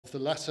the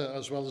letter,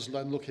 as well as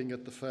looking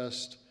at the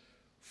first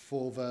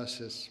 4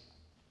 verses.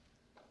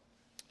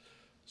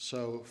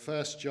 So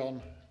 1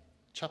 John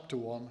chapter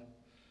 1,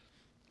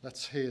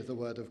 let's hear the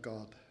word of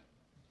God.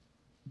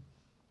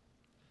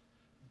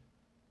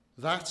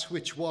 That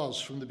which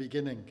was from the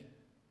beginning,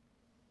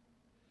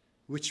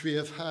 which we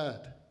have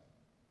heard,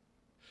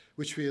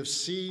 which we have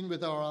seen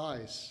with our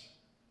eyes,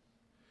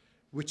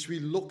 which we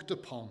looked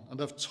upon and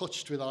have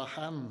touched with our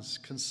hands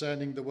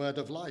concerning the word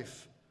of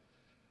life.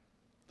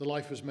 The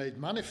life was made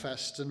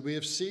manifest, and we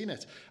have seen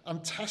it,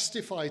 and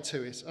testify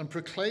to it, and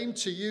proclaim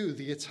to you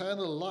the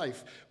eternal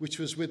life which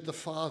was with the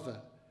Father,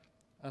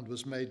 and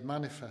was made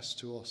manifest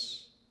to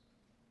us.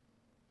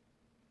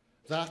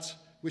 That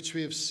which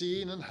we have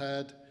seen and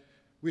heard,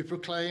 we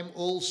proclaim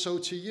also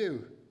to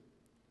you,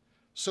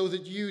 so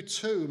that you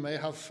too may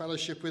have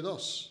fellowship with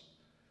us.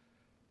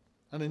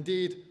 And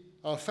indeed,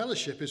 our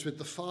fellowship is with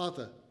the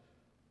Father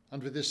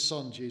and with his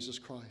Son, Jesus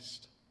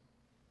Christ.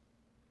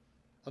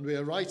 And we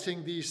are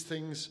writing these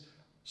things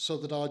so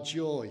that our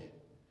joy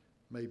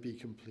may be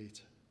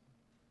complete.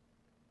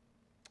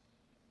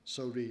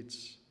 So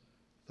reads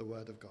the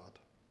word of God.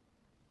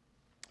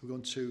 We're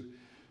going to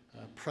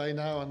pray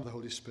now on the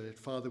Holy Spirit.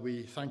 Father,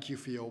 we thank you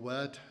for your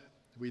word.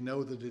 We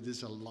know that it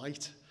is a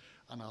light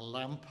and a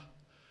lamp.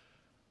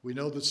 We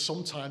know that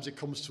sometimes it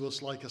comes to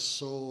us like a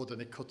sword and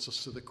it cuts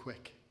us to the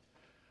quick.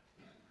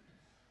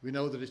 We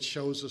know that it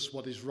shows us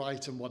what is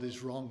right and what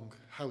is wrong,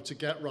 how to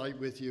get right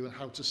with you and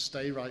how to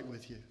stay right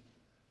with you.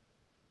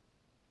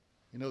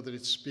 We know that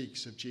it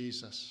speaks of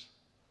Jesus,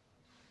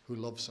 who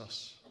loves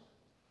us.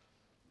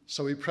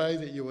 So we pray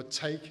that you would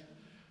take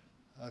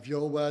of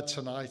your word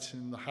tonight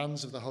in the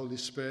hands of the Holy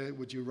Spirit.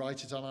 Would you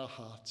write it on our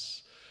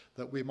hearts,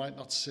 that we might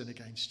not sin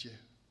against you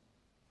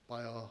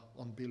by our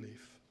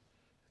unbelief.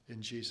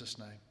 In Jesus'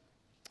 name,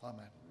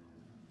 amen.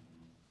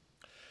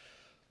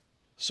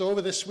 So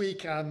over this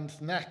week and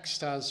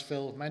next, as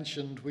Phil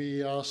mentioned,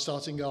 we are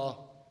starting our,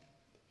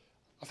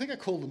 I think I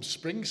called them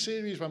spring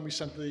series when we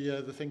sent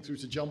the thing through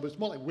to John, but it's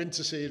more like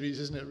winter series,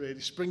 isn't it,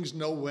 really? Spring's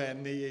nowhere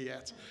near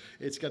yet.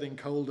 It's getting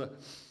colder.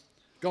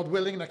 God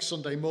willing, next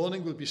Sunday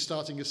morning, we'll be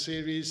starting a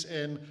series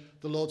in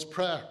the Lord's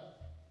Prayer,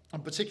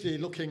 and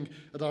particularly looking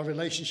at our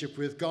relationship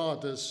with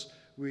God as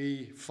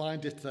we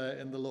find it there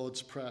in the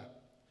Lord's Prayer.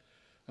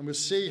 And we'll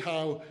see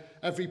how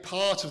every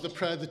part of the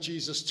prayer that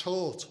Jesus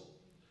taught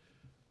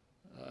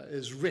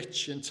is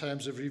rich in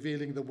terms of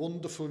revealing the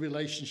wonderful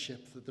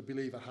relationship that the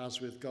believer has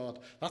with God.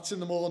 That's in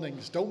the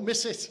mornings. Don't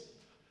miss it.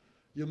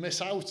 You'll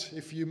miss out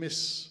if you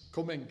miss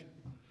coming.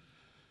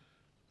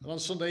 And on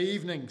Sunday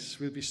evenings,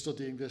 we'll be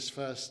studying this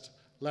first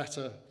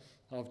letter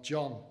of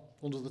John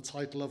under the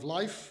title of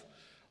Life,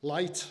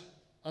 Light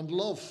and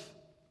Love.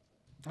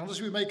 And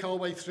as we make our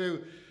way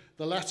through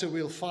the letter,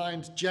 we'll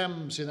find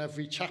gems in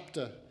every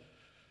chapter.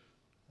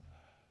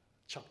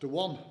 Chapter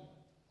 1.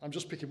 I'm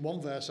just picking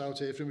one verse out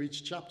here from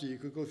each chapter. You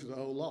could go through the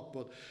whole lot.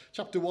 But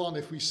chapter 1,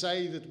 if we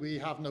say that we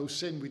have no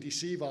sin, we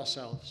deceive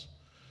ourselves,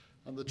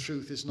 and the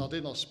truth is not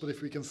in us. But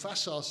if we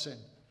confess our sin,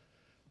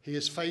 he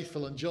is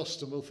faithful and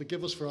just and will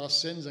forgive us for our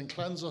sins and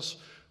cleanse us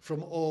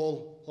from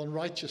all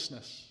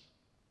unrighteousness.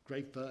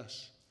 Great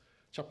verse.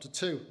 Chapter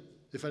 2,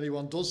 if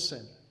anyone does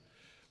sin,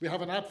 we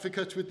have an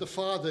advocate with the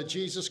Father,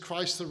 Jesus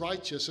Christ the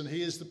righteous, and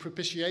he is the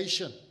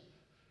propitiation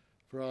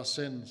for our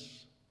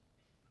sins.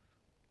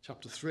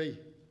 Chapter 3,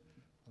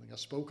 I think I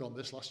spoke on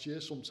this last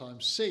year sometime.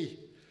 See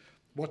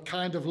what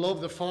kind of love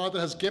the Father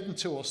has given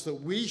to us, that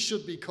we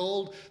should be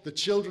called the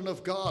children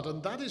of God,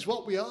 and that is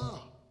what we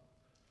are.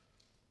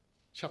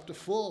 Chapter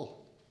 4,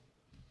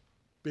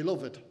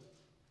 beloved,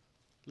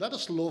 let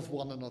us love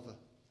one another,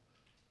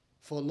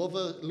 for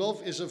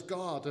love is of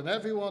God, and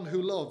everyone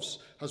who loves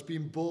has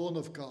been born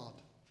of God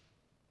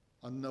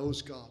and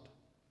knows God.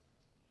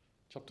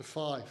 Chapter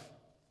 5,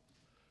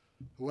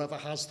 whoever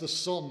has the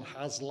Son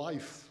has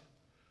life.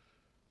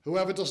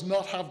 Whoever does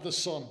not have the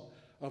Son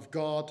of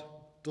God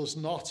does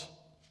not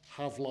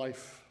have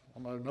life.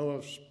 And I know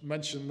I've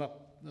mentioned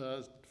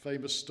that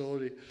famous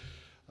story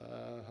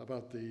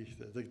about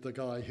the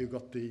guy who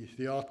got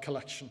the art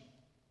collection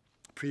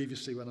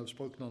previously when I've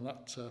spoken on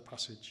that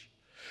passage.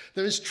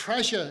 There is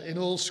treasure in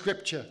all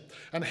Scripture.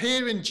 And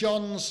here in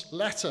John's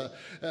letter,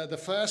 the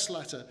first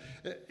letter,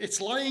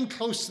 it's lying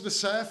close to the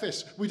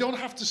surface. We don't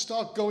have to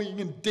start going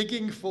and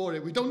digging for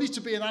it. We don't need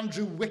to be an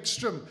Andrew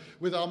Wickstrom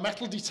with our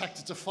metal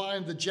detector to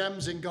find the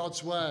gems in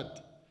God's Word.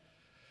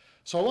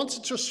 So I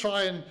wanted to just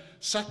try and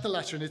set the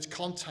letter in its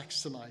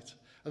context tonight,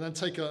 and then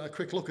take a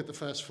quick look at the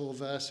first 4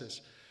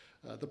 verses,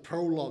 the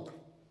prologue,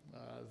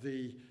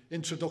 the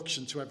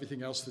introduction to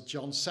everything else that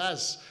John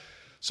says.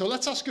 So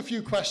let's ask a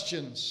few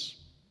questions.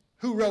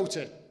 Who wrote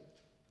it?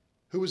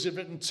 Who was it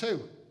written to?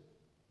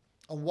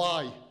 And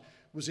why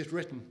was it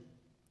written?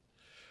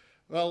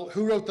 Well,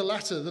 who wrote the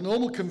letter? The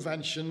normal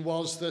convention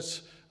was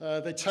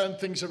that they turned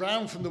things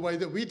around from the way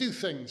that we do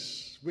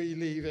things. We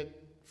leave it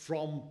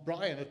from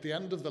Brian at the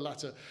end of the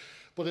letter.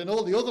 But in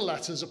all the other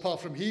letters,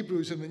 apart from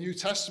Hebrews in the New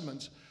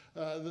Testament,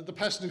 the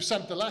person who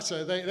sent the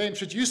letter, they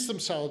introduced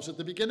themselves at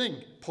the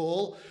beginning.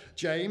 Paul,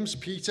 James,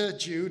 Peter,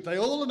 Jude, they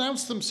all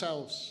announced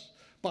themselves.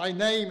 by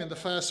name in the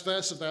first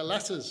verse of their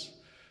letters,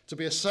 to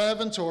be a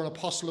servant or an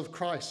apostle of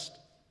Christ.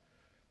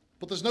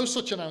 But there's no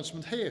such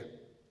announcement here.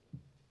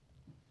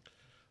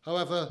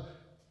 However,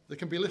 there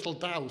can be little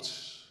doubt,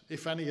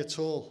 if any at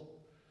all,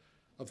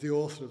 of the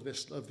author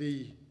of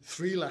the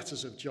 3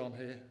 letters of John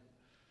here.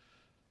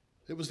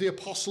 It was the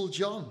Apostle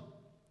John.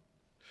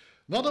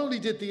 Not only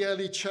did the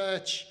early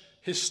church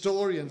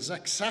historians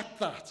accept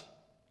that,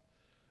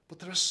 but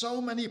there are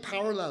so many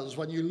parallels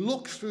when you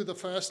look through the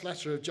first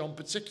letter of John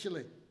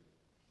particularly.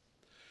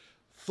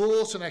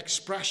 Thought and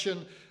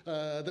expression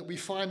that we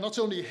find not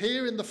only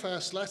here in the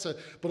first letter,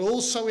 but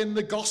also in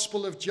the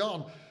Gospel of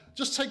John.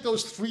 Just take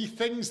those 3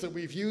 things that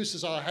we've used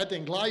as our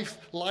heading: life,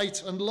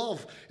 light, and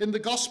love. In the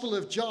Gospel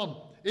of John,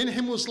 in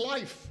him was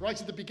life, right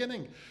at the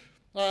beginning,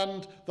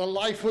 and the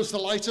life was the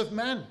light of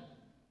men.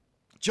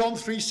 John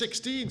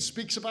 3:16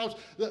 speaks about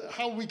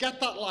how we get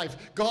that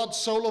life. God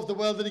so loved the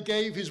world that he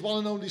gave his one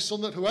and only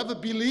Son, that whoever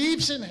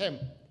believes in him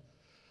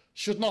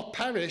should not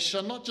perish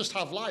and not just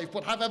have life,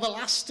 but have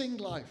everlasting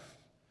life.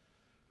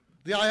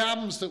 The I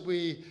Ams that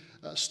we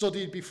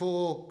studied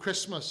before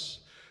Christmas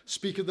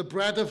speak of the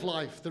bread of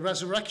life, the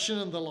resurrection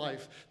and the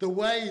life, the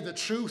way, the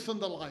truth and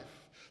the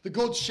life, the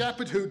good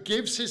shepherd who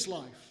gives his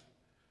life.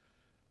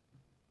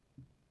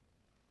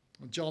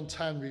 And John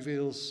 10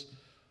 reveals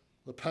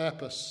the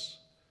purpose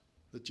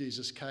that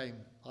Jesus came.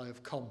 I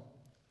have come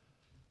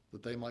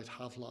that they might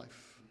have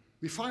life.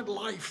 We find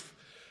life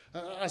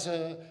as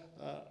a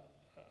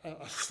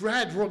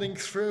thread running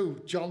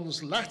through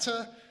John's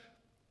letter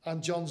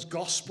and John's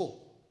gospel.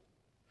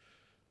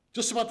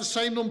 Just about the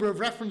same number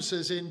of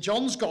references in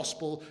John's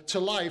gospel to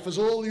life as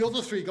all the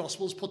other 3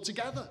 gospels put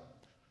together.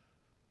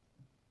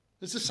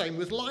 It's the same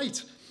with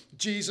light.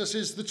 Jesus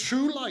is the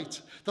true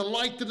light, the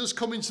light that has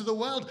come into the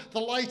world, the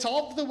light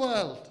of the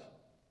world.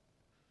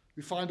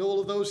 We find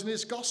all of those in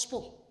his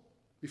gospel.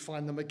 We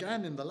find them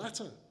again in the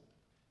letter.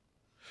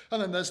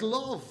 And then there's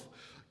love.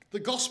 The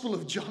Gospel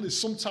of John is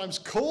sometimes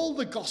called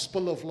the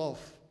Gospel of Love.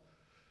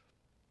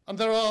 And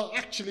there are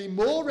actually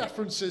more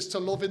references to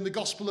love in the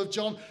Gospel of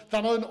John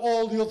than in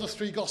all the other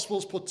 3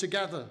 Gospels put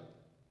together.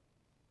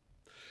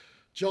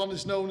 John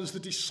is known as the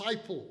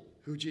disciple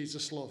who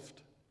Jesus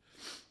loved.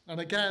 And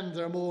again,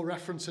 there are more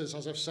references,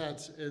 as I've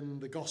said, in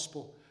the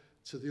Gospel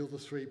to the other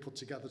 3 put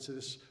together to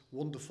this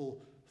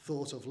wonderful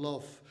thought of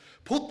love.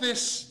 Put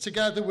this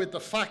together with the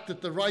fact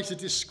that the writer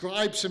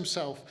describes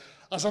himself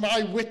as an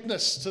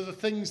eyewitness to the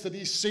things that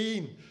he's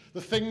seen,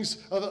 the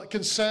things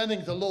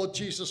concerning the Lord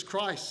Jesus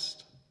Christ.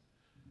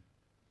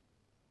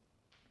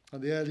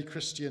 And the early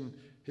Christian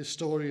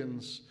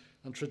historians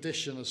and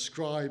tradition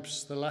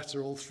ascribes the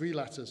letter, all 3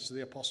 letters, to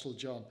the Apostle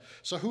John.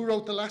 So who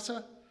wrote the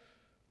letter?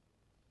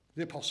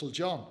 The Apostle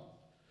John,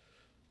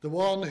 the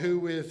one who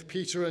with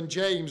Peter and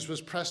James was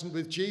present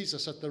with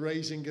Jesus at the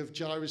raising of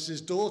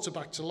Jairus' daughter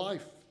back to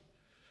life.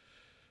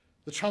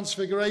 The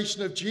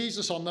transfiguration of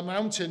Jesus on the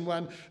mountain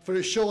when, for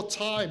a short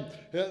time,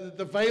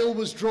 the veil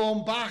was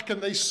drawn back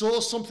and they saw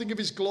something of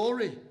his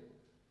glory.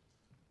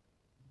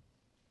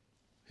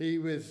 He,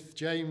 with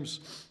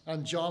James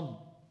and John,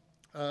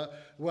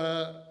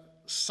 were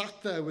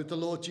sat there with the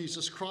Lord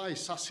Jesus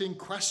Christ, asking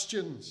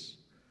questions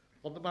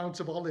on the Mount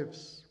of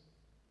Olives.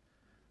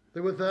 They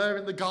were there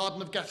in the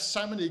Garden of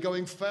Gethsemane,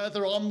 going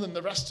further on than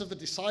the rest of the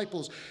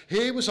disciples.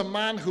 Here was a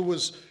man who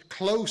was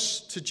close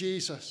to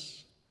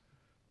Jesus.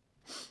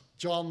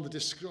 John,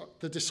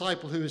 the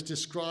disciple who is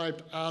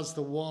described as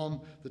the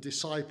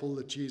disciple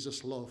that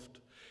Jesus loved,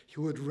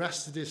 who had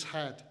rested his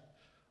head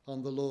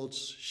on the Lord's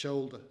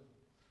shoulder.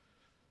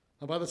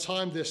 And by the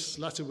time this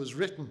letter was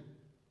written,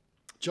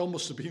 John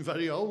must have been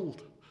very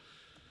old.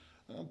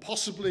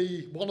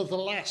 Possibly one of the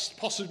last,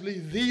 possibly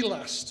the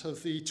last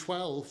of the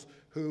 12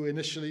 who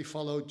initially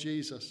followed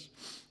Jesus.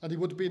 And he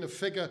would have been a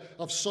figure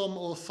of some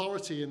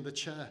authority in the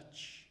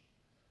church.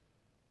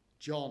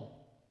 John,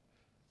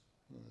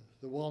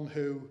 the one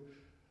who,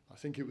 I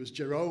think it was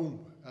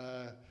Jerome,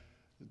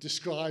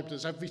 described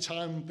as every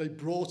time they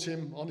brought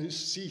him on his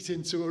seat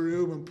into a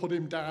room and put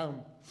him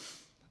down,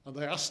 and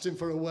they asked him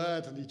for a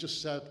word, and he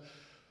just said,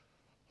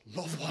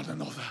 "Love one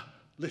another,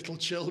 little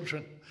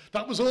children."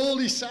 That was all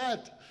he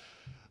said,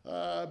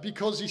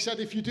 because he said,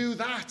 if you do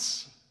that,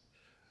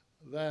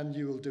 then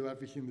you will do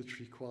everything that's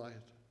required.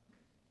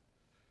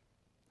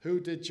 Who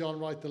did John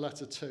write the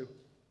letter to?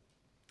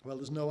 Well,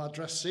 there's no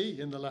addressee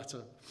in the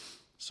letter,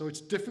 so it's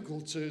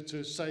difficult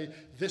to say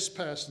this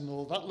person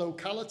or that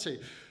locality.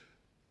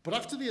 But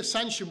after the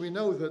ascension, we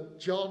know that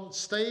John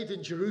stayed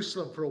in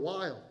Jerusalem for a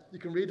while. You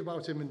can read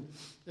about him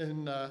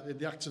in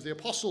the Acts of the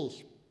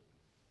Apostles.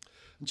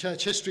 And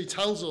church history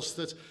tells us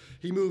that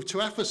he moved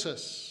to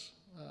Ephesus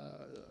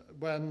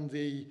when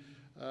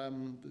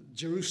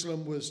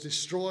Jerusalem was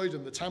destroyed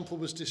and the temple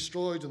was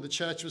destroyed and the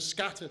church was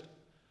scattered.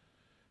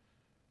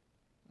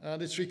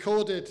 And it's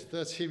recorded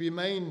that he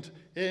remained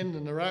in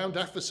and around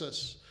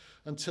Ephesus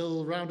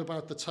until round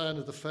about the turn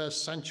of the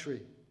 1st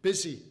century,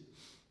 busy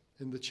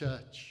in the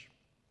church.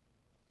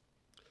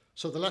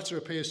 So the letter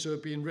appears to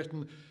have been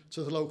written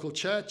to the local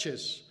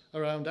churches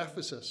around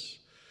Ephesus.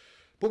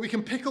 But we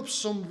can pick up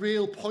some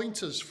real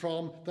pointers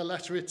from the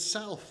letter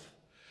itself.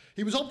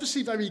 He was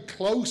obviously very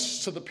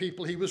close to the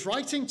people he was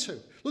writing to.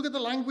 Look at the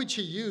language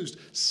he used.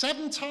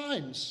 7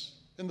 times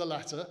in the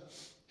letter,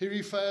 he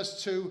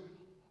refers to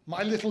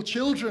my little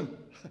children.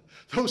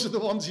 Those are the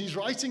ones he's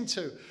writing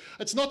to.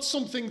 It's not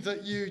something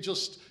that you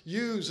just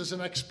use as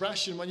an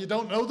expression when you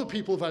don't know the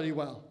people very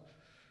well.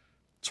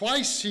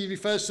 Twice he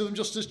refers to them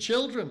just as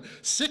children.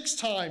 6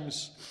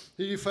 times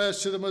he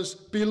refers to them as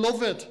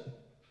beloved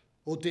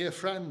or dear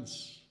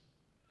friends.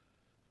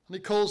 And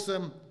he calls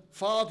them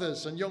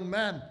fathers and young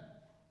men.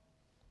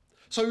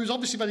 So he was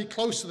obviously very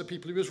close to the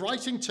people he was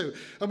writing to.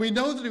 And we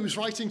know that he was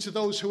writing to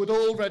those who had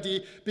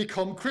already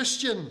become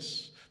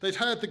Christians. They'd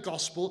heard the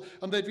gospel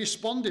and they'd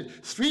responded.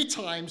 3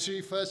 times he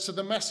refers to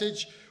the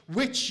message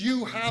which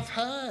you have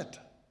heard.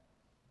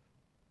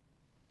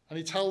 And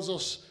he tells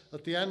us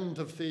at the end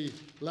of the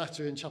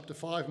letter in chapter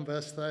 5 and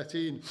verse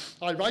 13,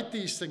 I write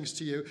these things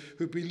to you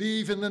who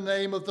believe in the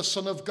name of the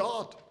Son of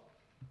God.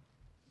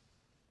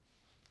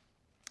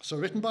 So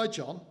written by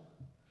John,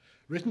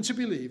 written to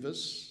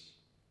believers,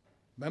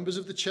 members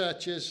of the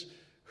churches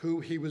who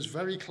he was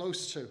very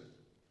close to.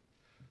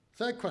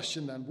 Third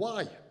question then,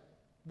 why?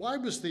 Why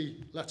was the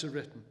letter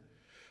written?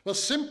 Well,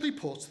 simply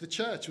put, the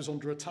church was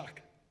under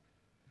attack.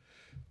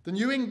 The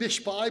New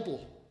English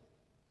Bible,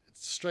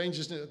 it's strange,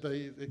 isn't it?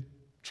 The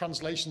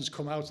translations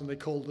come out and they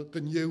call it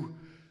the New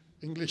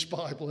English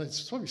Bible.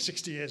 It's probably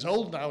 60 years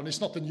old now, and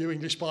it's not the New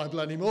English Bible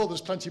anymore.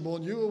 There's plenty more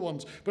newer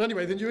ones. But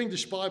anyway, the New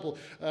English Bible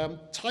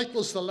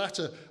titles the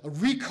letter A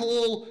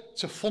Recall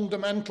to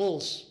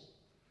Fundamentals,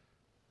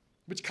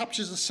 which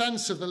captures the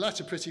sense of the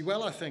letter pretty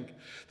well, I think.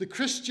 The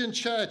Christian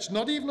church,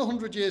 not even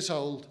 100 years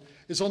old,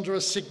 is under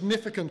a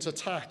significant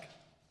attack.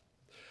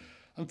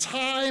 And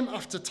time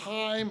after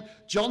time,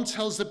 John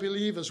tells the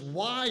believers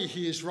why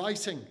he is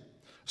writing.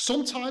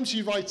 Sometimes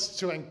he writes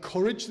to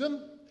encourage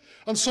them,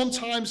 and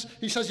sometimes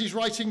he says he's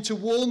writing to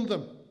warn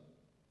them.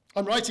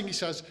 I'm writing, he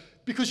says,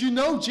 because you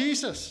know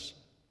Jesus,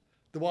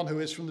 the one who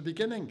is from the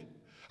beginning.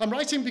 I'm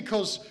writing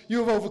because you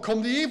have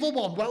overcome the evil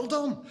one. Well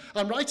done.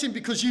 I'm writing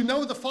because you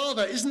know the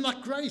Father. Isn't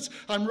that great?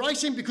 I'm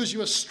writing because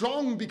you are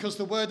strong, because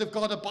the word of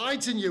God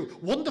abides in you.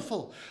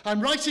 Wonderful. I'm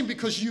writing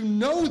because you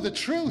know the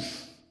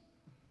truth.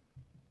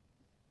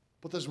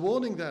 But there's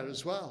warning there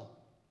as well.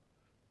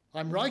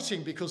 I'm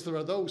writing because there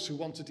are those who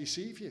want to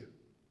deceive you.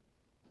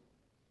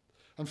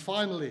 And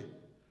finally,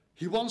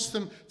 he wants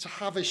them to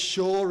have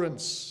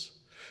assurance,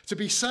 to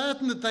be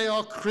certain that they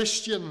are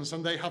Christians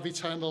and they have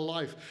eternal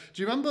life.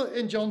 Do you remember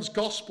in John's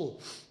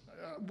Gospel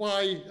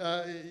why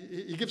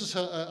he gives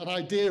us an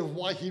idea of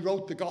why he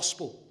wrote the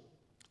Gospel?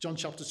 John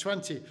chapter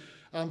 20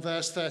 and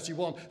verse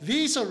 31.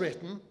 These are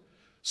written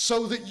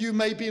so that you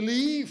may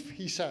believe,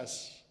 he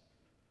says,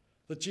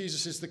 that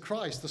Jesus is the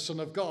Christ, the Son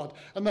of God,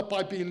 and that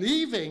by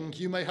believing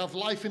you may have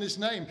life in his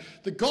name.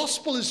 The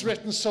Gospel is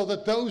written so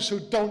that those who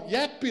don't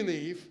yet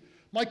believe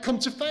might come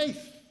to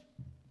faith.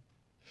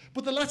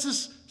 But the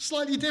letter's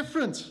slightly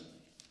different.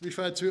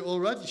 Referred to it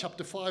already,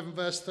 chapter 5 and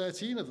verse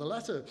 13 of the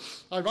letter.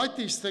 I write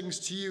these things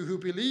to you who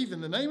believe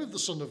in the name of the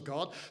Son of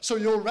God, so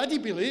you already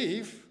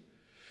believe,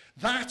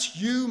 that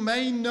you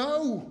may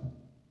know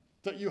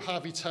that you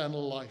have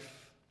eternal life.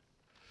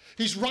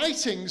 He's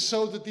writing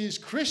so that these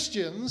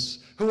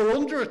Christians who are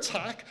under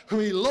attack, who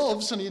he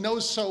loves and he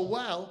knows so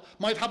well,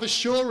 might have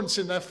assurance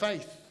in their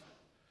faith.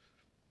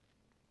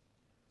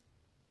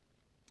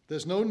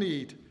 There's no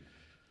need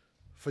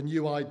for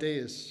new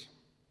ideas.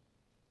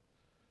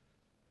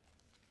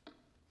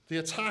 The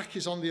attack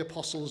is on the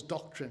apostles'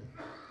 doctrine.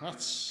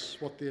 That's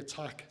what the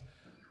attack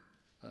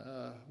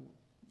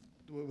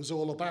was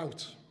all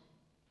about.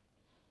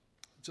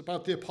 It's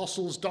about the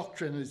apostles'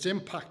 doctrine and its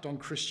impact on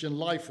Christian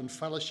life and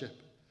fellowship.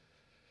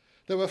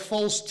 There were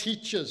false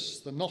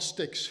teachers, the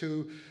Gnostics,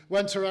 who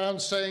went around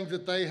saying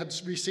that they had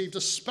received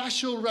a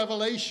special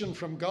revelation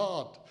from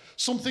God,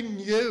 something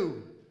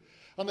new.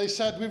 And they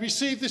said, we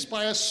received this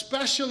by a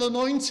special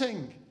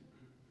anointing.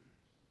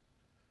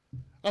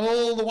 And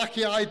all the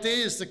wacky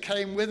ideas that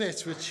came with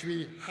it, which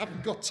we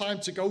haven't got time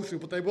to go through,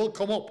 but they will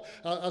come up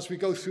as we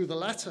go through the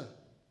letter.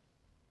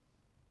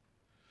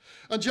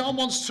 And John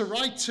wants to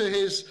write to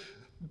his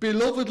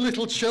beloved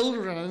little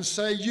children and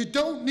say, you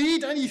don't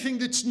need anything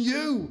that's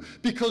new,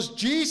 because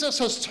Jesus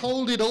has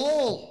told it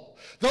all.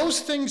 Those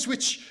things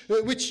which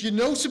you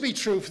know to be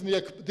true from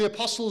the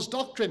apostles'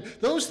 doctrine,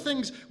 those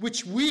things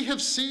which we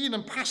have seen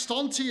and passed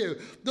on to you,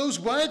 those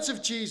words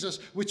of Jesus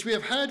which we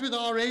have heard with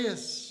our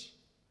ears.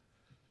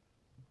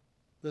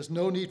 There's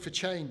no need for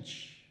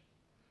change,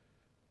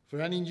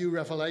 for any new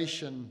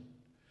revelation,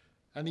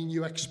 any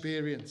new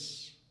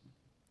experience.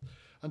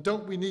 And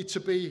don't we need to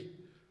be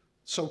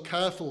so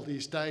careful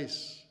these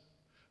days?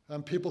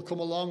 And people come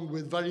along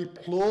with very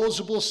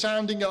plausible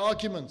sounding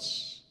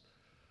arguments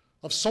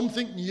of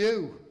something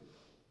new,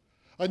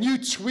 a new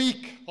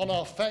tweak on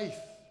our faith,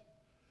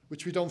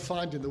 which we don't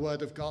find in the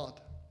Word of God.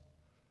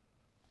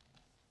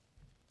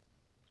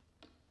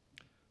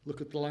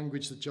 Look at the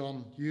language that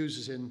John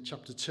uses in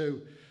chapter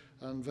 2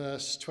 and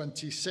verse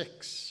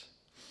 26.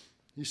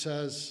 He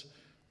says,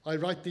 I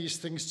write these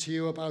things to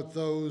you about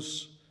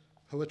those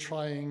who are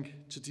trying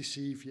to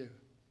deceive you.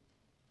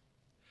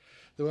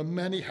 There were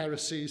many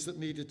heresies that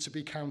needed to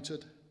be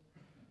countered.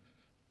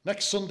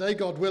 Next Sunday,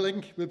 God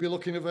willing, we'll be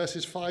looking at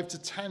verses 5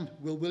 to 10.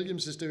 Will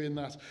Williams is doing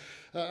that.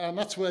 And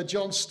that's where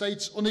John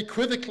states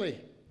unequivocally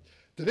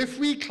that if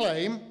we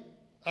claim,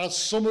 as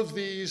some of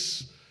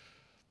these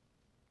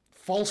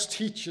false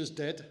teachers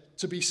did,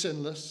 to be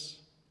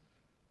sinless,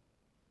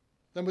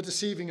 then we're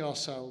deceiving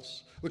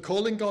ourselves. We're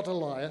calling God a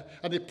liar,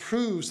 and it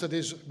proves that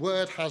his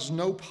word has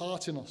no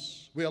part in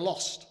us. We are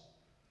lost.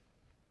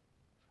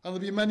 And there'll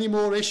be many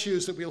more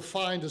issues that we'll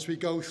find as we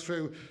go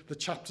through the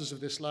chapters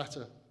of this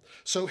letter.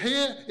 So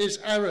here is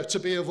error to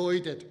be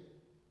avoided.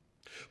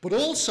 But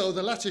also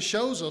the letter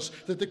shows us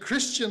that the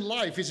Christian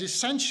life is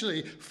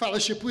essentially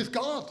fellowship with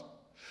God.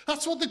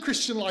 That's what the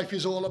Christian life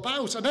is all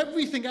about. And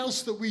everything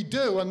else that we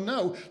do and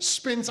know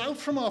spins out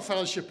from our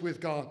fellowship with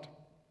God.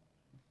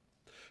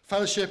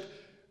 Fellowship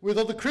with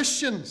other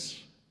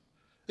Christians.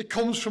 It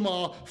comes from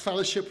our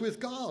fellowship with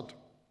God.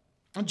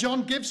 And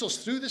John gives us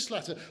through this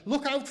letter,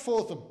 look out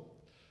for them.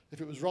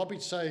 If it was Rob,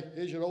 he'd say,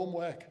 here's your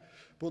homework.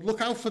 But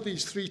look out for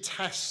these 3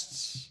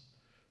 tests.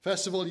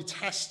 First of all, he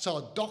tests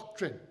our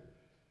doctrine.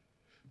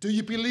 Do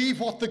you believe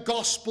what the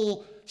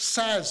gospel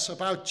says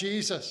about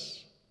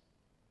Jesus?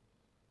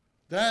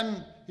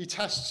 Then he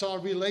tests our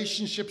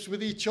relationships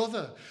with each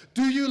other.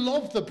 Do you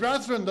love the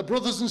brethren, the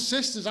brothers and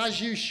sisters,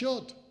 as you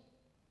should?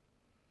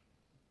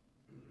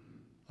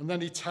 And then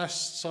he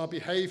tests our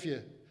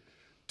behavior.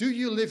 Do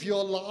you live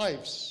your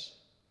lives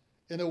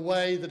in a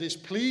way that is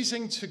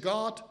pleasing to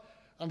God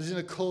and is in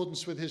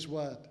accordance with his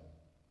word?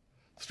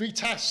 3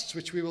 tests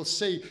which we will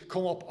see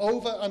come up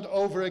over and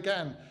over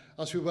again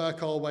as we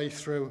work our way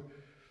through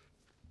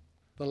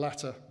the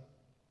letter.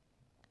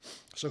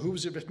 So who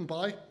was it written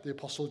by? The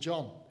Apostle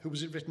John. Who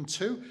was it written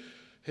to?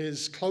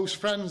 His close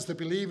friends, the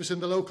believers in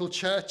the local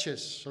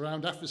churches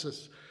around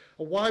Ephesus.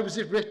 And why was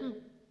it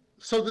written?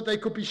 So that they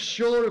could be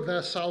sure of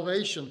their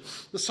salvation.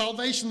 The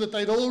salvation that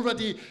they'd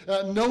already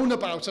known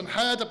about and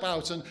heard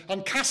about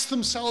and cast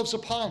themselves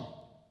upon.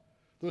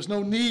 There was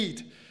no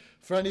need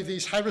for any of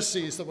these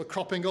heresies that were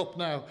cropping up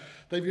now.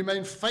 They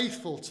remained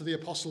faithful to the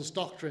apostles'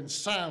 doctrine,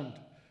 sound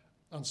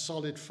and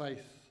solid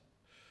faith.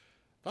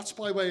 That's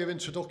by way of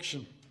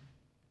introduction.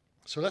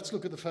 So let's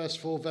look at the first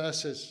 4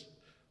 verses,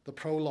 the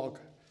prologue,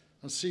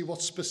 and see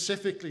what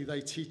specifically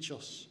they teach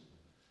us.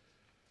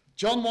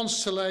 John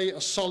wants to lay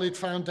a solid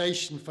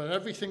foundation for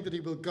everything that he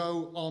will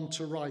go on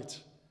to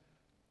write.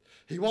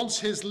 He wants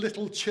his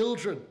little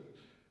children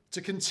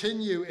to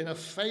continue in a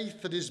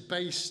faith that is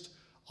based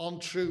on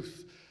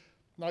truth.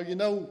 Now, you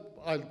know,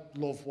 I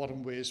love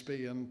Warren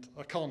Wiersbe, and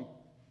I can't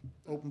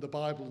open the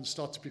Bible and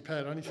start to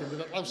prepare anything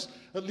without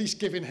at least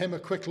giving him a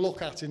quick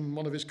look at in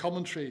one of his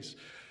commentaries.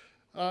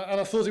 And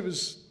I thought it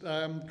was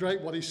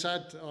great what he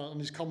said on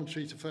his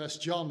commentary to 1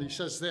 John. He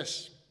says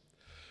this: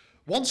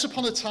 once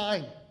upon a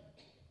time,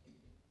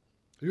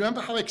 remember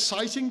how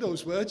exciting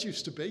those words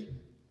used to be?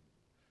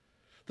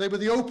 They were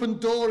the open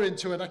door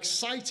into an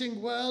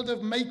exciting world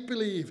of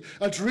make-believe,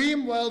 a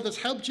dream world that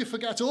helped you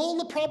forget all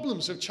the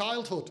problems of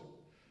childhood.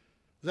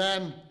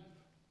 Then,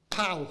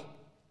 pow,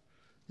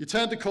 you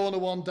turned a corner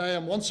one day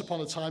and once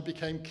upon a time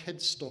became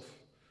kid stuff.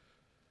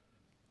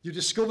 You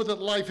discovered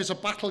that life is a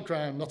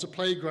battleground, not a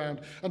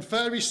playground, and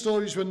fairy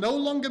stories were no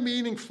longer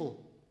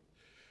meaningful.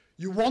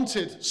 You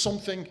wanted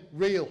something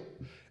real.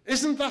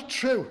 Isn't that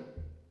true?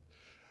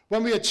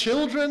 When we are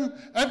children,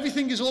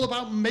 everything is all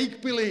about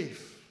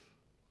make-believe.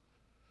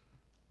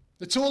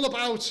 It's all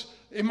about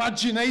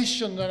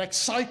imagination and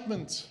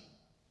excitement.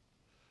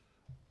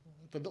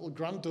 The little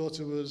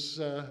granddaughter was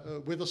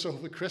with us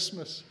over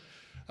Christmas,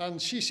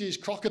 and she sees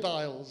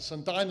crocodiles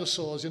and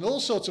dinosaurs in all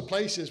sorts of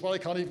places where I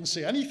can't even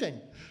see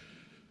anything.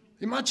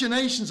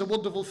 Imagination's a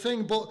wonderful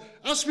thing, but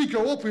as we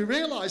grow up, we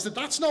realize that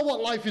that's not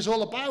what life is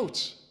all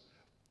about.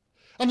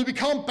 And that we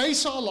can't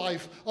base our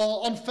life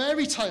on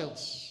fairy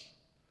tales,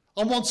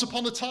 on once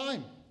upon a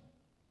time.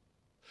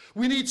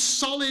 We need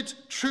solid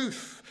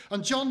truth,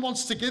 and John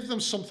wants to give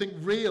them something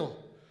real,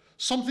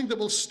 something that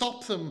will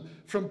stop them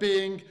from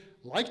being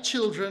like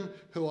children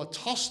who are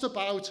tossed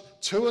about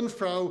to and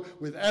fro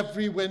with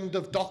every wind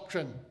of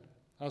doctrine,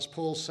 as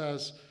Paul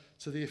says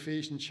to the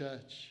Ephesian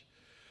church.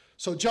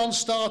 So John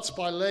starts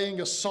by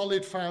laying a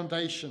solid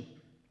foundation.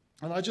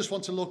 And I just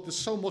want to look, there's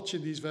so much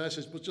in these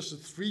verses, but just the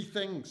 3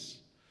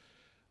 things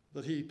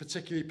that he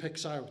particularly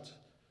picks out.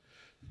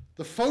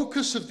 The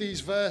focus of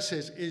these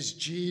verses is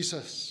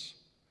Jesus,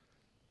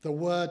 the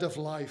word of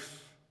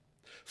life.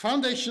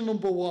 Foundation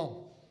number 1,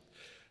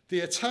 the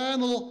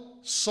eternal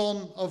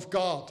Son of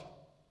God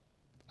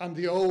and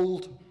the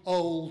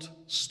old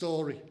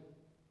story.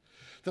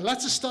 The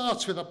letter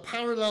starts with a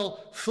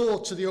parallel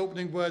thought to the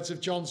opening words of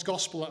John's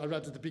Gospel that I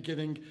read at the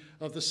beginning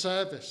of the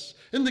service.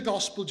 In the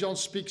Gospel, John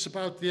speaks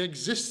about the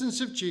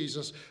existence of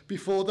Jesus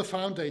before the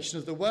foundation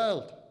of the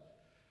world.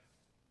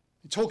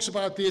 He talks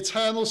about the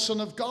eternal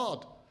Son of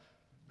God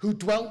who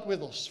dwelt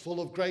with us,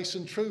 full of grace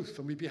and truth,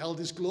 and we beheld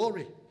his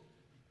glory.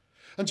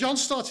 And John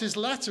starts his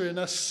letter in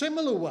a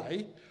similar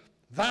way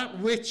that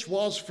which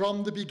was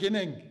from the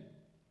beginning, ...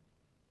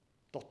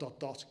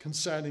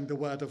 concerning the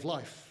word of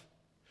life.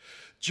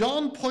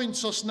 John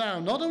points us now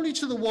not only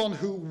to the one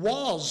who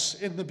was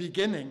in the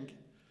beginning,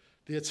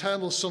 the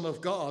eternal Son of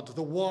God,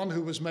 the one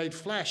who was made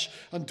flesh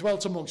and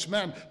dwelt amongst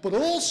men, but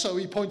also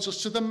he points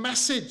us to the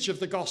message of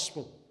the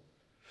gospel,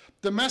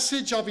 the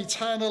message of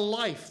eternal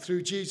life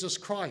through Jesus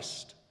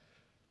Christ,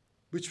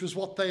 which was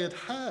what they had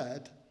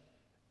heard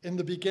in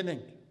the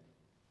beginning.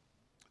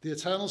 The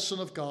eternal Son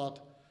of God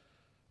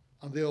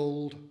and the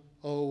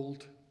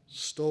old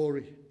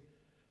story.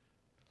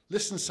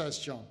 Listen, says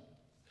John,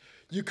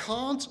 you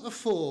can't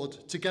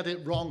afford to get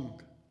it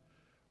wrong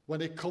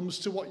when it comes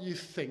to what you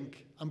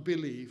think and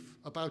believe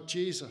about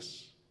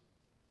Jesus.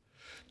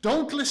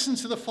 Don't listen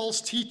to the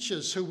false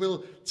teachers who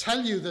will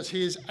tell you that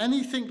he is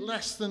anything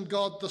less than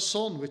God the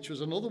Son, which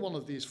was another one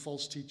of these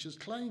false teachers'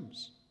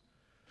 claims.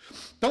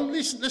 Don't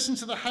listen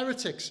to the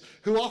heretics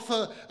who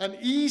offer an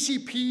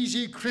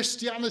easy-peasy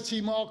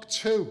Christianity Mark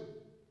II.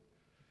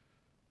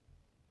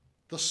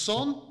 The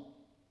Son,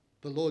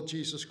 the Lord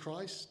Jesus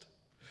Christ,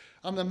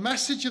 and the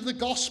message of the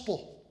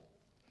gospel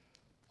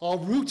are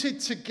rooted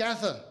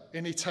together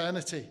in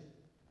eternity.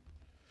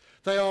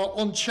 They are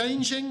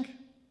unchanging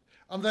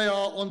and they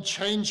are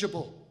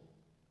unchangeable.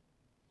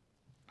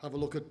 Have a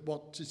look at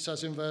what it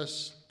says in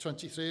verse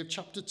 23 of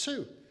chapter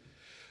 2.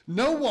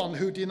 No one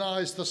who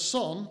denies the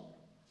Son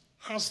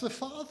has the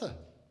Father.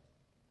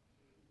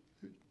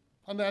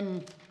 And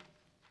then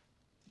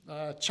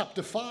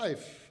chapter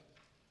 5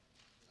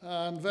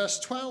 and verse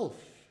 12.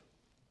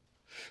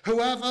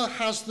 Whoever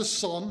has the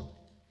Son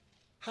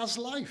has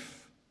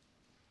life.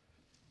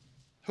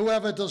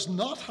 Whoever does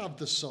not have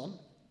the Son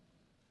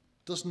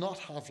does not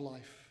have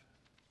life.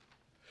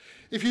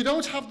 If you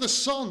don't have the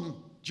Son,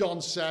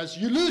 John says,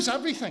 you lose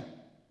everything.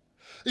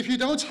 If you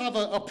don't have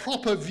a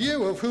proper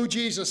view of who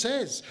Jesus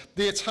is,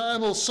 the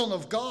eternal Son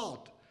of God,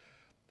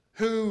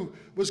 who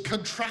was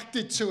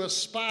contracted to a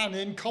span,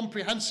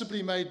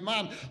 incomprehensibly made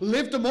man,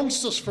 lived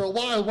amongst us for a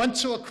while, went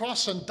to a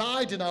cross and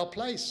died in our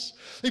place.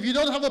 If you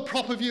don't have a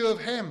proper view of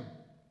him,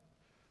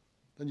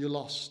 then you're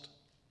lost.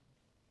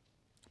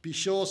 Be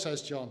sure,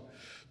 says John,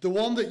 the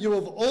one that you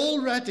have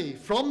already,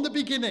 from the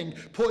beginning,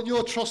 put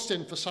your trust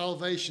in for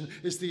salvation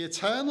is the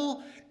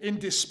eternal,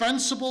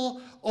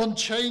 indispensable,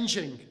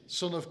 unchanging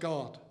Son of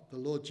God, the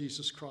Lord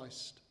Jesus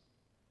Christ.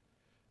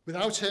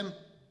 Without him,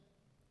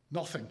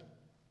 nothing.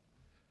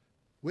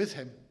 With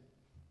him,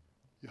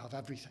 you have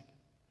everything.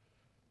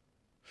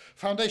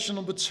 Foundation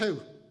number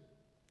 2,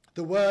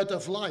 the word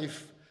of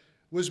life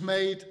was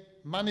made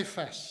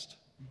manifest.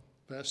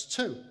 Verse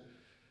 2,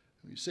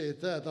 you see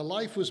it there. The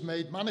life was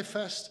made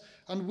manifest,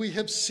 and we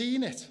have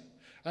seen it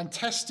and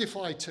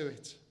testified to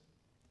it.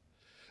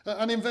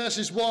 And in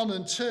verses 1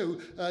 and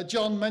 2,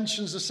 John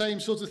mentions the same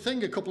sort of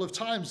thing a couple of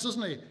times,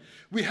 doesn't he?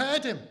 We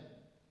heard him.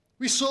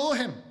 We saw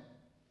him.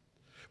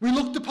 We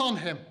looked upon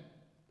him.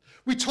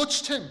 We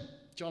touched him,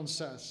 John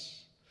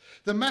says.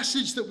 The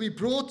message that we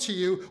brought to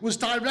you was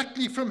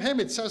directly from him.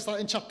 It says that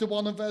in chapter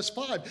 1 and verse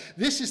 5.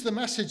 This is the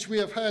message we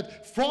have heard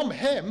from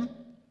him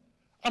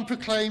and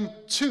proclaim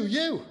to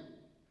you.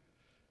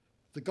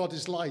 That God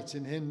is light,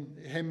 in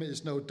him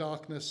is no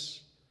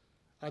darkness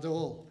at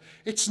all.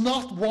 It's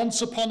not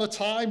once upon a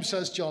time,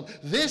 says John.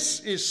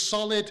 This is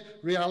solid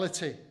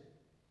reality.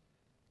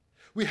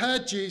 We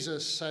heard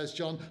Jesus, says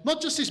John,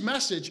 not just his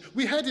message,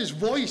 we heard his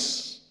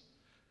voice.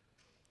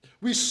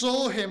 We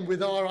saw him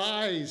with our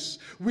eyes.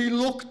 We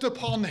looked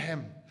upon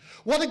him.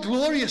 What a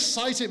glorious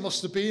sight it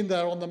must have been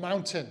there on the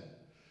mountain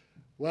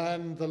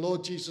when the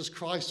Lord Jesus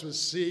Christ was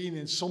seen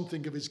in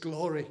something of his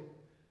glory.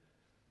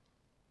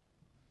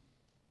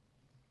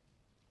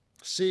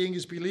 Seeing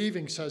is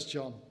believing, says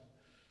John,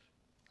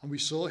 and we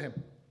saw him.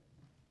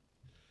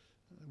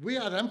 We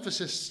add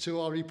emphasis to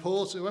our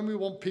report when we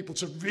want people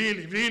to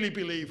really, really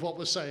believe what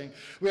we're saying.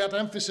 We add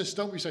emphasis,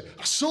 don't we? Say,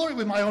 I saw it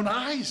with my own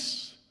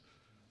eyes.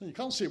 You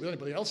can't see it with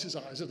anybody else's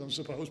eyes, I don't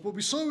suppose, but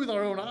we saw it with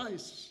our own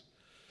eyes.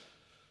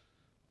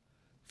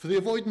 For the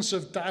avoidance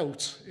of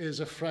doubt is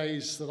a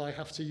phrase that I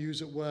have to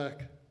use at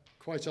work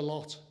quite a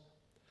lot.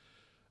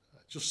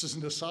 Just as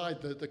an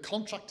aside, the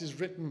contract is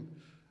written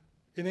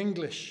in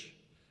English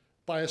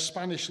by a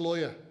Spanish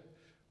lawyer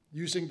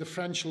using the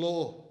French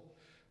law,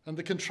 and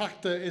the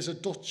contractor is a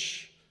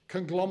Dutch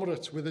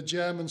conglomerate with a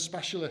German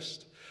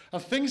specialist.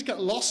 And things get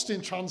lost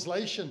in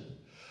translation.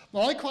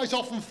 Now, I quite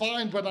often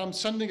find when I'm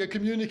sending a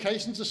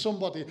communication to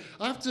somebody,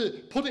 I have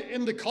to put it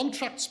in the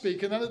contract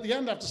speak, and then at the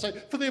end I have to say,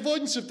 for the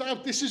avoidance of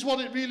doubt, this is what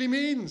it really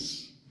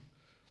means.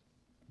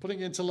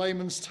 Putting it into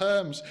layman's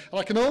terms. And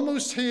I can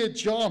almost hear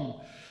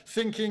John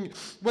thinking,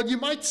 well, you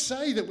might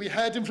say that we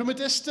heard him from a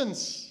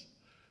distance.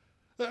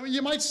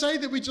 You might say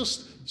that we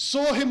just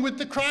saw him with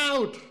the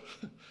crowd.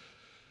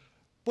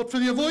 But for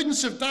the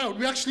avoidance of doubt,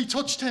 we actually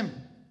touched him.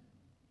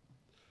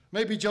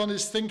 Maybe John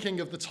is thinking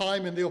of the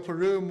time in the upper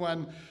room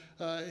when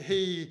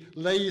he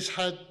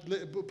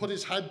put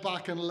his head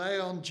back and lay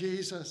on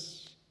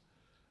Jesus.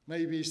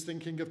 Maybe he's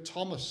thinking of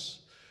Thomas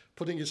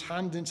putting his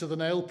hand into the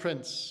nail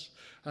prints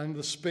and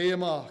the spear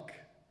mark.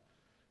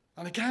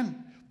 And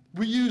again,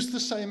 We use the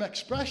same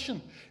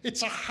expression.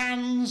 It's a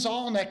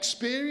hands-on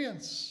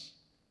experience.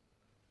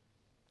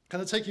 Can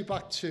I take you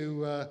back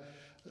to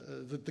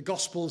the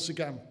Gospels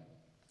again?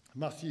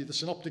 Matthew, the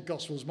Synoptic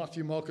Gospels,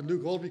 Matthew, Mark, and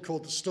Luke all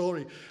record the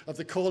story of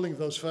the calling of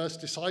those first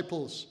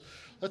disciples.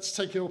 Let's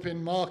take it up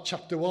in Mark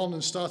chapter 1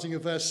 and starting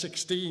at verse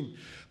 16.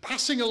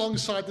 Passing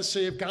alongside the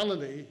Sea of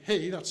Galilee,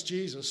 he, that's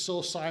Jesus,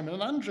 saw Simon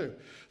and Andrew,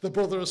 the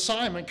brother of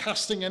Simon,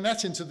 casting a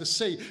net into the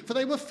sea, for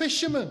they were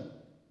fishermen.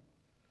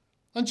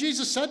 And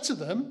Jesus said to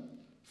them,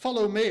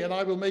 "Follow me, and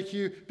I will make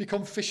you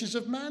become fishers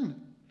of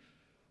men."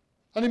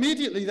 And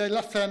immediately they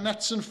left their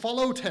nets and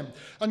followed him.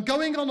 And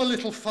going on a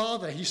little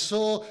farther, he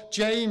saw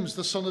James,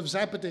 the son of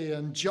Zebedee,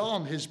 and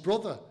John, his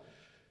brother,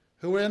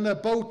 who were in their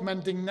boat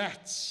mending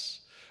nets.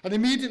 And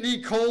immediately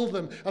he called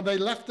them, and they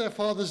left their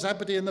father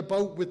Zebedee in the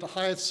boat with the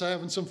hired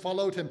servants and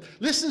followed him.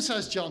 "Listen,"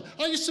 says John,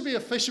 "I used to be a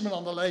fisherman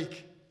on the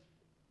lake.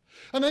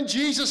 And then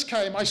Jesus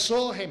came, I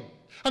saw him,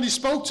 and he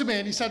spoke to me,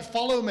 and he said,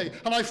 'Follow me,'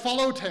 and I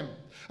followed him.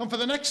 And for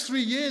the next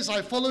 3 years,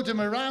 I followed him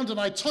around, and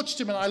I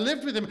touched him, and I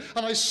lived with him,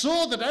 and I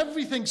saw that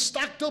everything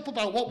stacked up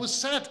about what was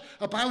said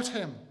about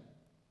him.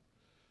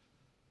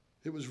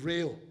 It was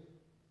real."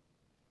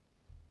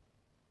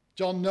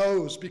 John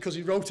knows, because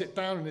he wrote it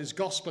down in his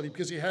gospel,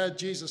 because he heard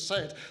Jesus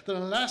say it, that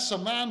unless a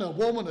man, a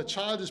woman, a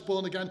child is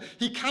born again,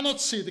 he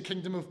cannot see the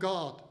kingdom of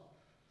God.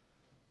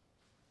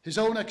 His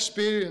own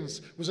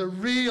experience was a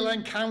real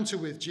encounter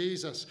with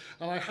Jesus.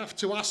 And I have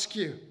to ask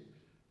you,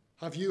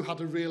 have you had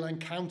a real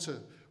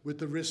encounter with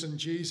the risen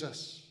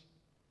Jesus?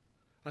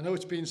 I know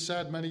it's been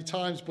said many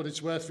times, but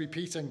it's worth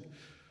repeating.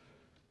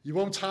 You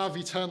won't have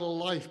eternal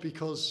life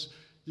because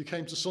you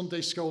came to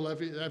Sunday school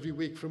every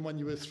week from when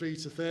you were 3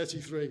 to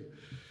 33.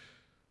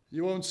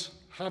 You won't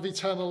have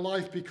eternal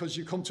life because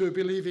you come to a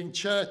believing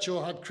church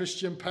or had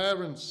Christian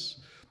parents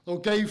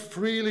or gave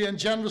freely and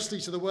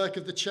generously to the work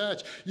of the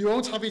church. You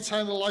won't have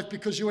eternal life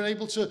because you were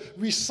able to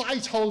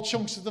recite whole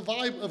chunks of the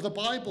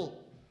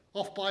Bible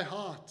off by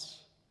heart.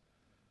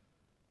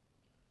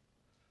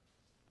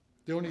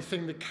 The only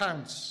thing that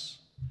counts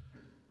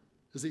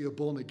is that you're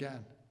born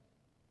again.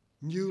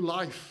 New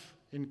life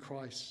in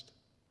Christ.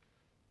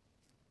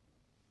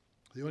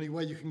 The only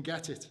way you can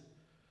get it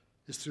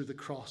is through the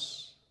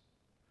cross.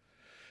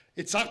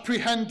 It's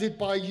apprehended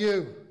by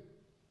you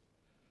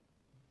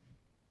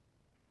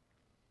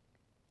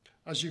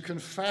as you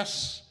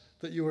confess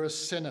that you are a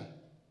sinner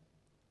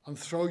and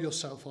throw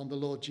yourself on the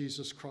Lord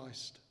Jesus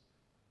Christ.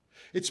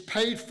 It's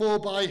paid for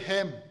by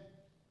him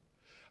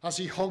as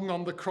he hung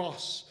on the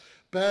cross,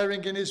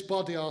 bearing in his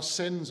body our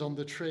sins on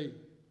the tree,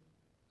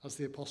 as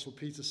the Apostle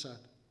Peter said.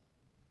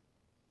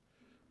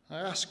 I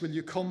ask, will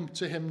you come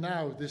to him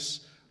now,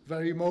 this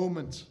very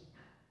moment?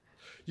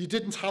 You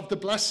didn't have the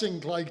blessing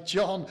like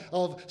John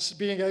of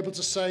being able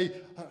to say,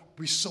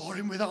 we saw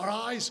him with our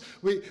eyes,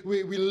 we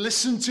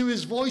listened to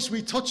his voice,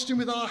 we touched him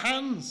with our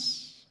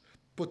hands.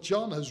 But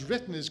John has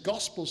written his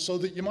gospel so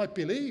that you might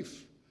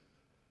believe.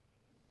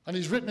 And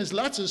he's written his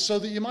letters so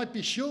that you might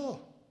be sure.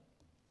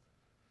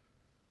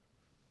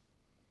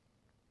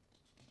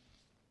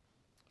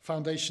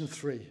 Foundation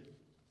 3.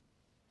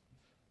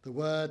 The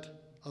word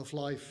of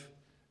life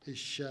is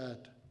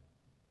shared.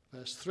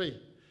 Verse 3.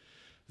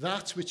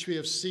 That which we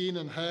have seen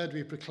and heard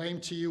we proclaim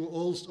to you,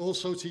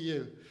 also to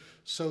you,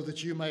 so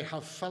that you may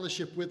have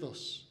fellowship with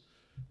us.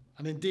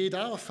 And indeed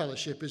our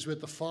fellowship is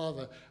with the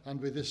Father and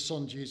with his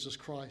Son, Jesus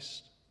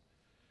Christ.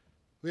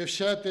 We have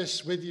shared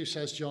this with you,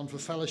 says John, for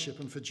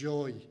fellowship and for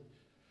joy.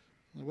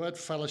 The word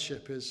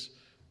fellowship is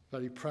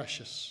very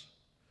precious.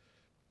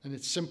 In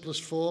its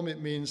simplest form,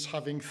 it means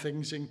having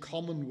things in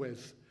common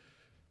with.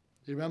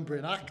 You remember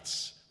in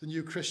Acts, the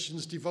new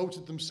Christians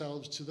devoted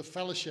themselves to the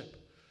fellowship,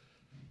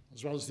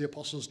 as well as the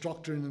apostles'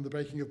 doctrine and the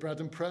breaking of bread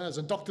and prayers.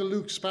 And Dr.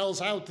 Luke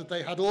spells out that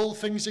they had all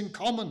things in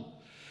common.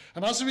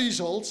 And as a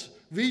result,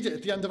 read it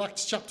at the end of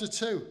Acts chapter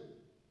 2.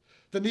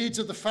 The needs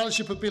of the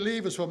fellowship of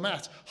believers were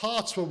met,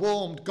 hearts were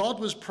warmed, God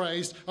was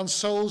praised, and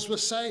souls were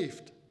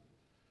saved.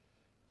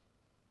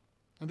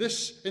 And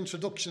this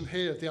introduction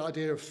here of the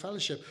idea of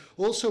fellowship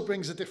also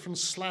brings a different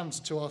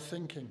slant to our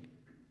thinking.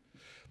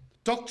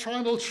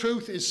 Doctrinal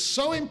truth is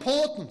so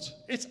important,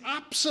 it's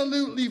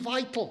absolutely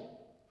vital.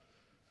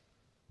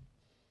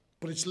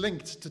 But it's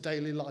linked to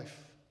daily life.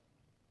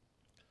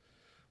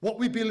 What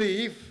we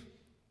believe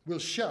will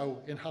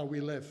show in how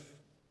we live.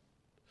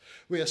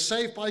 We are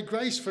saved by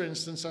grace, for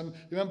instance, and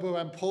remember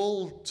when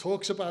Paul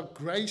talks about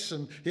grace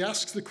and he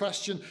asks the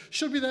question,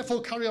 should we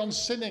therefore carry on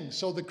sinning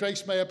so that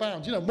grace may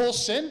abound? You know, more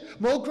sin,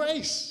 more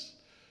grace.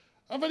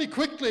 And very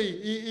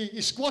quickly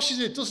he squashes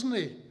it, doesn't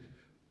he?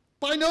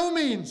 By no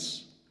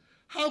means.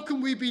 How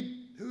can we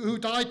be, who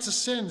died to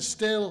sin,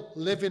 still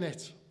live in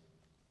it?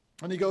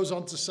 And he goes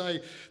on to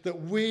say that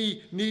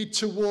we need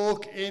to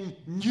walk in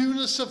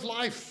newness of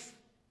life.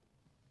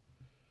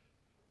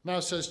 Now,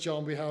 says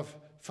John, we have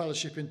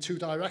fellowship in two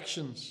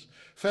directions.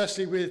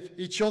 Firstly, with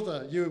each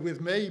other. You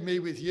with me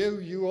with you,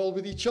 you all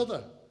with each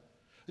other.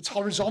 It's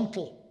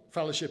horizontal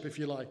fellowship, if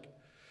you like.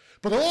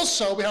 But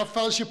also we have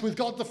fellowship with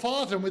God the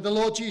Father and with the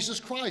Lord Jesus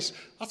Christ.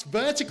 That's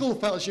vertical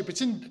fellowship.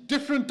 It's in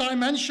different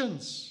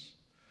dimensions.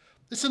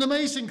 It's an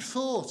amazing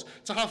thought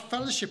to have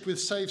fellowship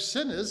with saved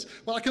sinners.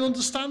 Well, I can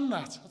understand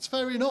that. That's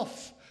fair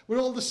enough. We're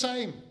all the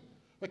same.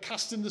 We're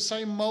cast in the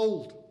same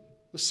mould.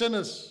 We're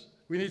sinners.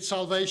 We need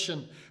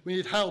salvation. We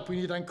need help. We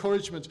need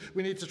encouragement.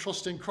 We need to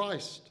trust in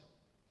Christ.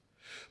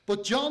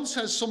 But John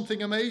says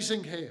something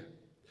amazing here.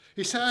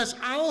 He says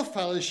our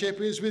fellowship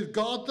is with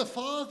God the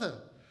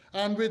Father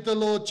and with the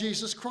Lord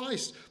Jesus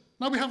Christ.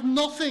 Now, we have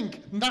nothing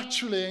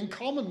naturally in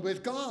common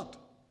with God.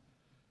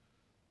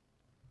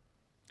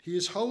 He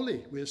is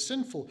holy, we are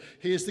sinful.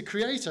 He is the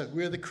creator,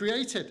 we are the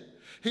created.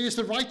 He is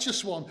the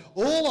righteous one.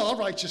 All our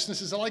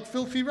righteousnesses are like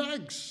filthy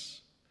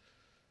rags.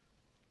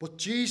 But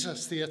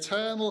Jesus, the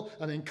eternal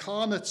and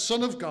incarnate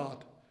Son of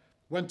God,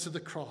 went to the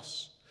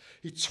cross.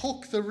 He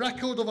took the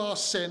record of our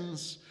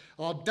sins,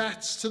 our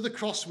debts, to the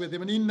cross with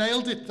him, and he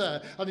nailed it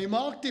there, and he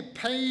marked it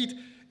paid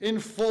in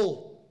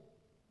full.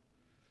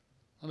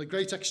 And a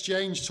great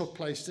exchange took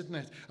place, didn't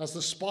it? As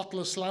the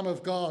spotless Lamb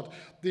of God,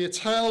 the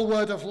eternal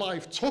Word of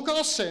life, took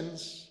our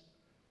sins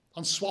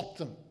and swapped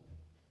them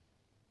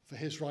for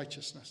his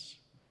righteousness.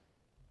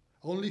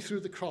 Only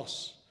through the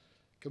cross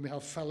can we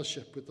have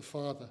fellowship with the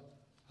Father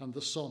and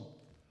the Son.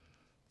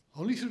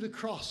 Only through the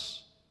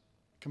cross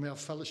can we have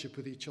fellowship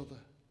with each other.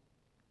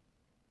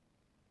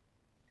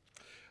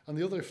 And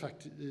the other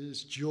effect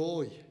is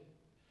joy.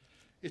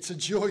 It's a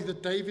joy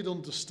that David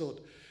understood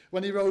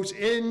when he wrote,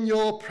 "In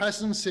your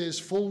presence is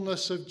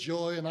fullness of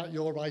joy, and at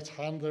your right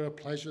hand there are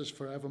pleasures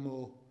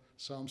forevermore."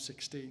 Psalm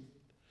 16.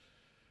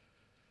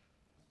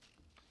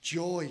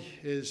 Joy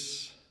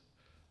is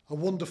a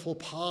wonderful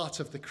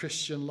part of the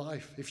Christian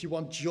life. If you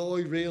want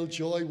joy, real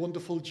joy,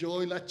 wonderful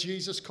joy, let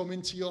Jesus come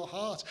into your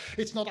heart.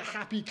 It's not a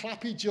happy,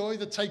 clappy joy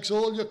that takes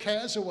all your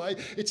cares away.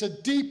 It's a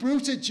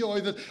deep-rooted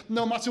joy that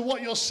no matter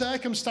what your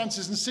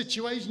circumstances and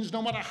situations,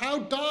 no matter how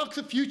dark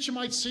the future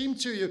might seem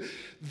to you,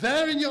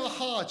 there in your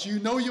heart you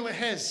know you are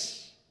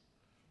his.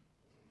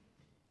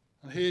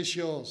 And he is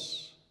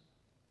yours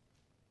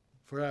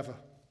forever.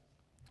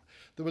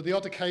 There were the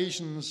odd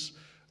occasions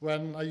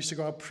when I used to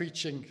go out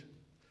preaching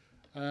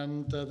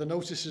and the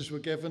notices were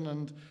given,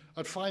 and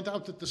I'd find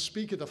out that the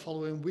speaker the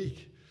following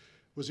week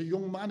was a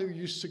young man who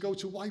used to go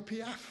to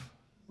YPF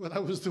when I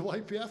was the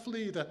YPF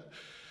leader.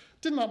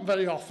 Didn't happen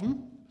very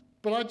often,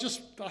 but I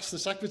just asked the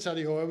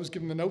secretary who I was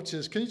giving the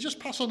notice, "Can you just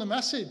pass on a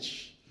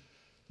message?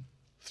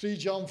 3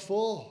 John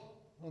 4.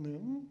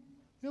 And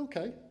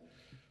okay.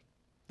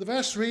 The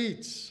verse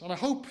reads, and I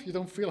hope you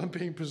don't feel I'm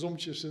being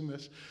presumptuous in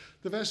this,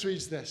 the verse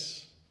reads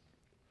this: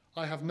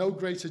 "I have no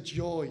greater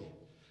joy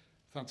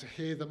than to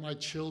hear that my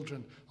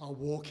children are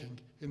walking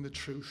in the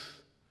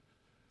truth."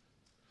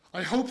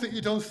 I hope that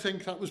you don't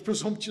think that was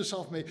presumptuous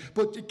of me,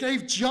 but it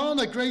gave John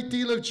a great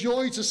deal of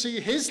joy to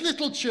see his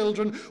little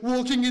children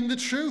walking in the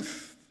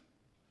truth.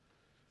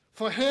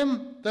 For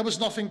him, there was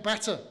nothing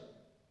better.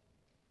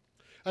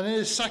 And in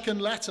his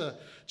second letter,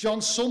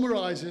 John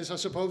summarizes, I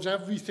suppose,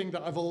 everything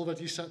that I've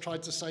already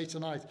tried to say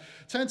tonight.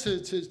 Turn to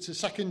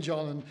 2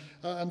 John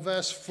and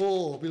verse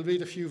 4. We'll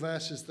read a few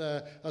verses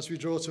there as we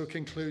draw to a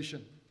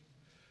conclusion.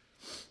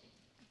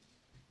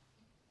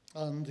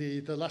 And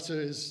the letter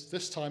is,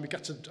 this time, it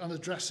gets an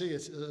addressee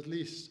at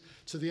least,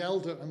 to the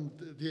elder and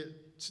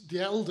the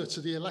elder to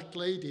the elect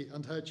lady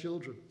and her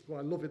children. Well,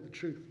 I love it, the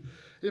truth.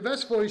 In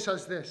verse 4 he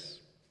says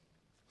this: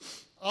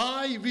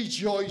 "I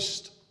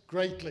rejoiced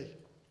greatly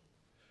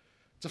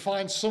to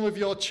find some of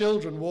your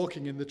children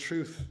walking in the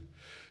truth,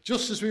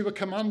 just as we were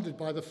commanded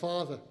by the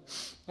Father.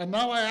 And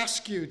now I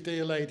ask you,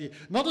 dear lady,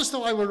 not as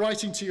though I were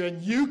writing to you a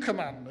new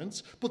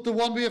commandment, but the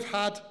one we have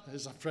had,"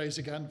 there's that phrase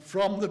again,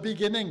 "from the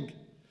beginning,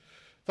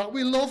 that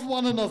we love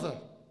one another.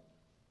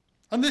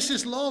 And this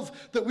is love,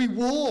 that we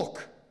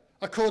walk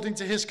according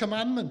to his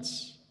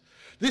commandments.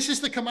 This is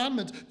the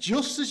commandment,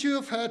 just as you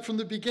have heard from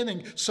the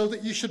beginning, so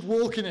that you should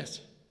walk in it.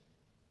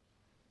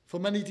 For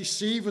many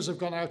deceivers have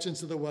gone out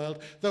into the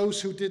world,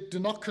 those who do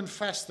not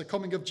confess the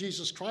coming of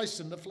Jesus Christ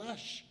in the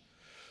flesh.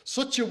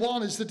 Such a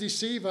one is the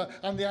deceiver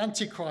and the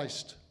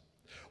Antichrist.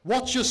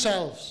 Watch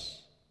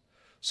yourselves,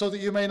 so that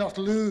you may not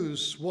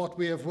lose what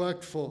we have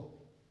worked for,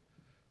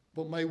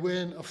 but may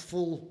win a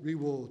full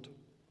reward.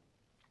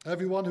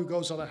 Everyone who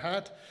goes on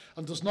ahead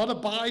and does not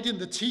abide in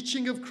the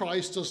teaching of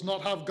Christ does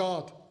not have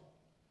God.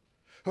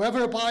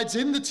 Whoever abides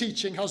in the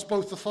teaching has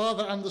both the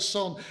Father and the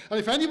Son. And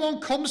if anyone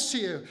comes to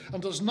you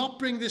and does not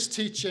bring this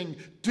teaching,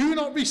 do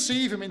not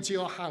receive him into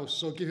your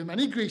house or give him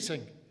any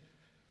greeting.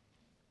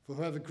 For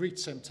whoever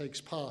greets him takes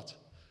part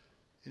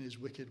in his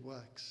wicked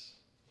works."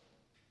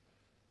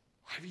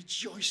 I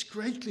rejoice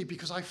greatly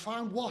because I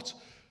found what?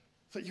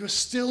 That you are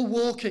still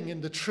walking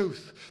in the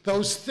truth.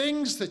 Those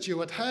things that you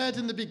had heard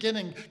in the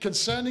beginning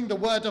concerning the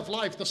word of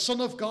life, the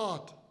Son of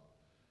God.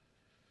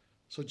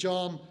 So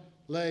John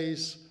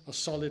lays a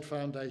solid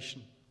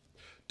foundation.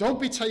 Don't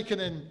be taken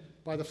in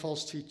by the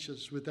false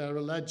teachers with their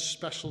alleged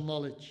special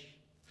knowledge.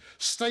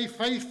 Stay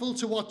faithful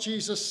to what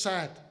Jesus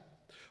said,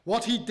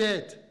 what he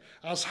did,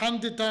 as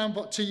handed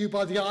down to you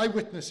by the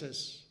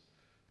eyewitnesses,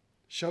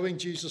 showing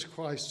Jesus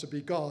Christ to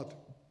be God,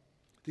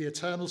 the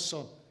eternal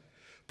Son,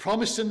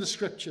 promised in the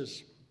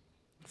scriptures,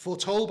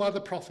 foretold by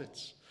the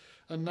prophets,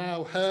 and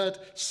now heard,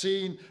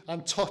 seen,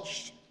 and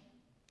touched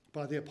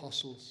by the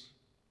apostles.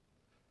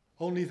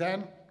 Only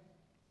then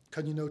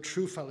can you know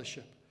true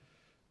fellowship,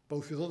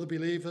 both with other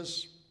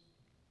believers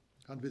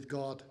and with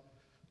God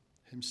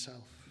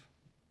himself.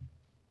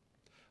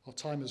 Our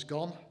time has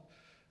gone.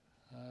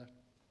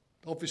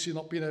 Obviously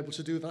not being able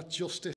to do that justice